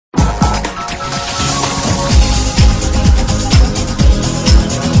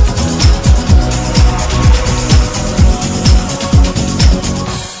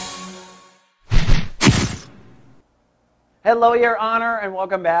Hello, Your Honor, and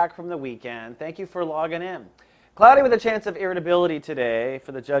welcome back from the weekend. Thank you for logging in. Cloudy with a chance of irritability today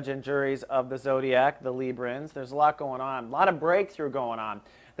for the judge and juries of the zodiac, the Librans. There's a lot going on, a lot of breakthrough going on.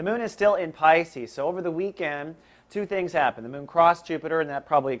 The moon is still in Pisces, so over the weekend, two things happened. The moon crossed Jupiter, and that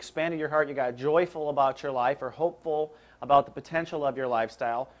probably expanded your heart. You got joyful about your life or hopeful about the potential of your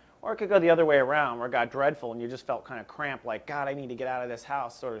lifestyle. Or it could go the other way around, where it got dreadful and you just felt kind of cramped, like, God, I need to get out of this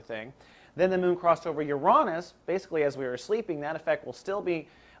house, sort of thing. Then the moon crossed over Uranus, basically as we were sleeping. That effect will still be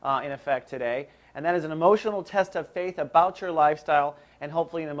in effect today. And that is an emotional test of faith about your lifestyle and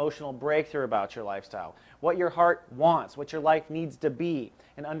hopefully an emotional breakthrough about your lifestyle. What your heart wants, what your life needs to be,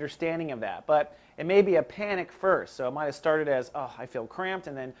 an understanding of that. But it may be a panic first. So it might have started as, oh, I feel cramped,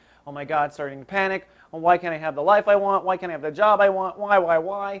 and then, oh my God, starting to panic. Well, why can't I have the life I want? Why can't I have the job I want?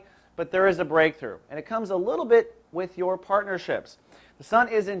 Why? But there is a breakthrough. And it comes a little bit with your partnerships. The Sun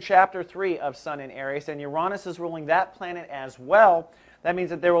is in Chapter 3 of Sun in Aries, and Uranus is ruling that planet as well. That means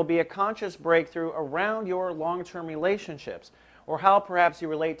that there will be a conscious breakthrough around your long-term relationships, or how perhaps you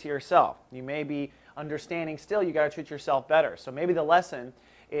relate to yourself. You may be understanding still you got to treat yourself better. So maybe the lesson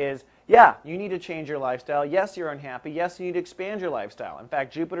is, yeah, you need to change your lifestyle. Yes, you're unhappy. Yes, you need to expand your lifestyle. In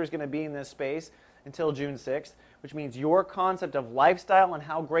fact, Jupiter is going to be in this space until June 6th, which means your concept of lifestyle and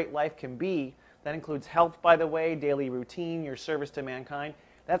how great life can be, that includes health, by the way, daily routine, your service to mankind,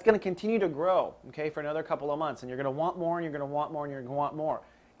 that's going to continue to grow, okay, for another couple of months. And you're going to want more, and you're going to want more, and you're going to want more.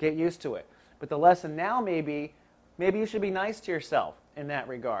 Get used to it. But the lesson now may be, maybe you should be nice to yourself in that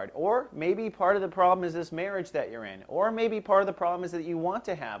regard. Or maybe part of the problem is this marriage that you're in. Or maybe part of the problem is that you want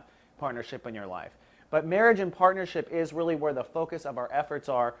to have partnership in your life. But marriage and partnership is really where the focus of our efforts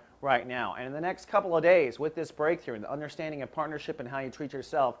are right now. And in the next couple of days, with this breakthrough and the understanding of partnership and how you treat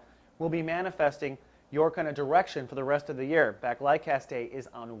yourself, we'll be manifesting your kind of direction for the rest of the year. Back Day is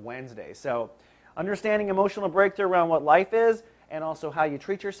on Wednesday. So understanding emotional breakthrough around what life is and also how you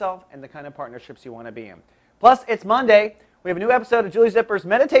treat yourself and the kind of partnerships you want to be in. Plus, it's Monday. We have a new episode of Julie Zipper's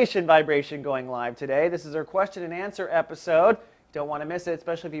Meditation Vibration going live today. This is our question and answer episode. Don't want to miss it,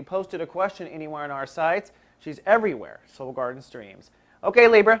 especially if you posted a question anywhere on our sites. She's everywhere. Soul Garden Streams. Okay,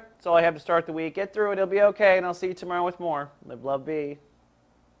 Libra, that's all I have to start the week. Get through it. It'll be okay, and I'll see you tomorrow with more. Live, love, be.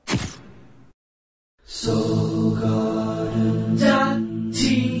 So